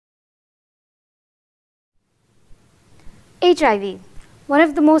HIV, one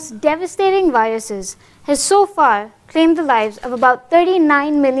of the most devastating viruses, has so far claimed the lives of about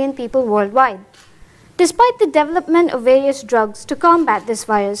 39 million people worldwide. Despite the development of various drugs to combat this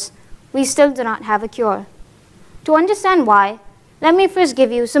virus, we still do not have a cure. To understand why, let me first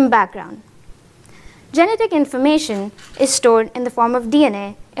give you some background. Genetic information is stored in the form of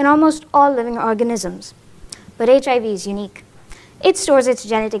DNA in almost all living organisms, but HIV is unique. It stores its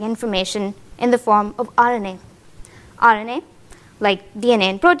genetic information in the form of RNA. RNA, like DNA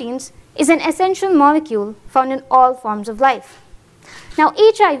and proteins, is an essential molecule found in all forms of life. Now,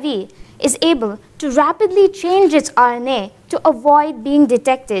 HIV is able to rapidly change its RNA to avoid being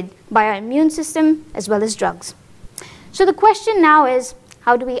detected by our immune system as well as drugs. So the question now is,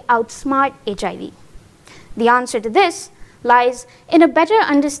 how do we outsmart HIV? The answer to this lies in a better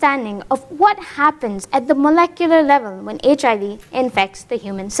understanding of what happens at the molecular level when HIV infects the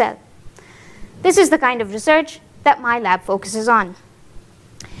human cell. This is the kind of research that my lab focuses on.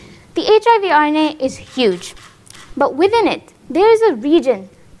 The HIV RNA is huge, but within it, there is a region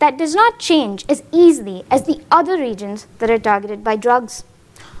that does not change as easily as the other regions that are targeted by drugs.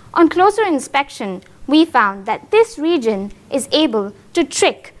 On closer inspection, we found that this region is able to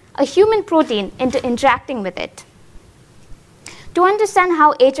trick a human protein into interacting with it. To understand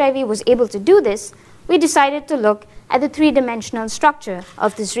how HIV was able to do this, we decided to look at the three-dimensional structure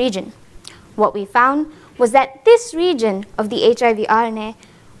of this region. What we found was that this region of the HIV RNA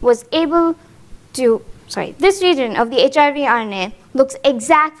this region of the HIV RNA looks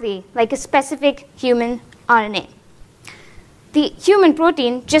exactly like a specific human RNA. The human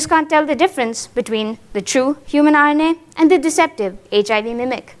protein just can't tell the difference between the true human RNA and the deceptive HIV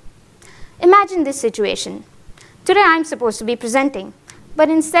mimic. Imagine this situation. Today I'm supposed to be presenting, but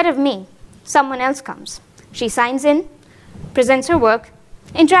instead of me, someone else comes. She signs in, presents her work,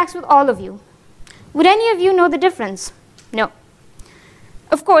 interacts with all of you. Would any of you know the difference? No.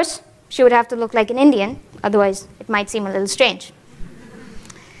 Of course, she would have to look like an Indian, otherwise it might seem a little strange.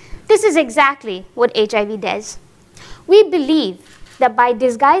 This is exactly what HIV does. We believe that by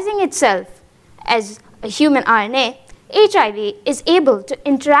disguising itself as a human RNA, HIV is able to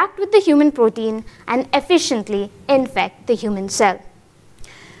interact with the human protein and efficiently infect the human cell.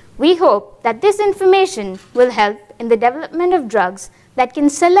 We hope that this information will help in the development of drugs that can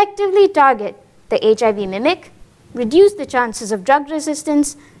selectively target the HIV mimic, reduce the chances of drug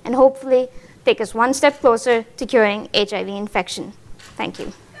resistance, and hopefully take us one step closer to curing HIV infection. Thank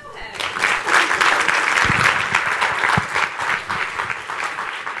you.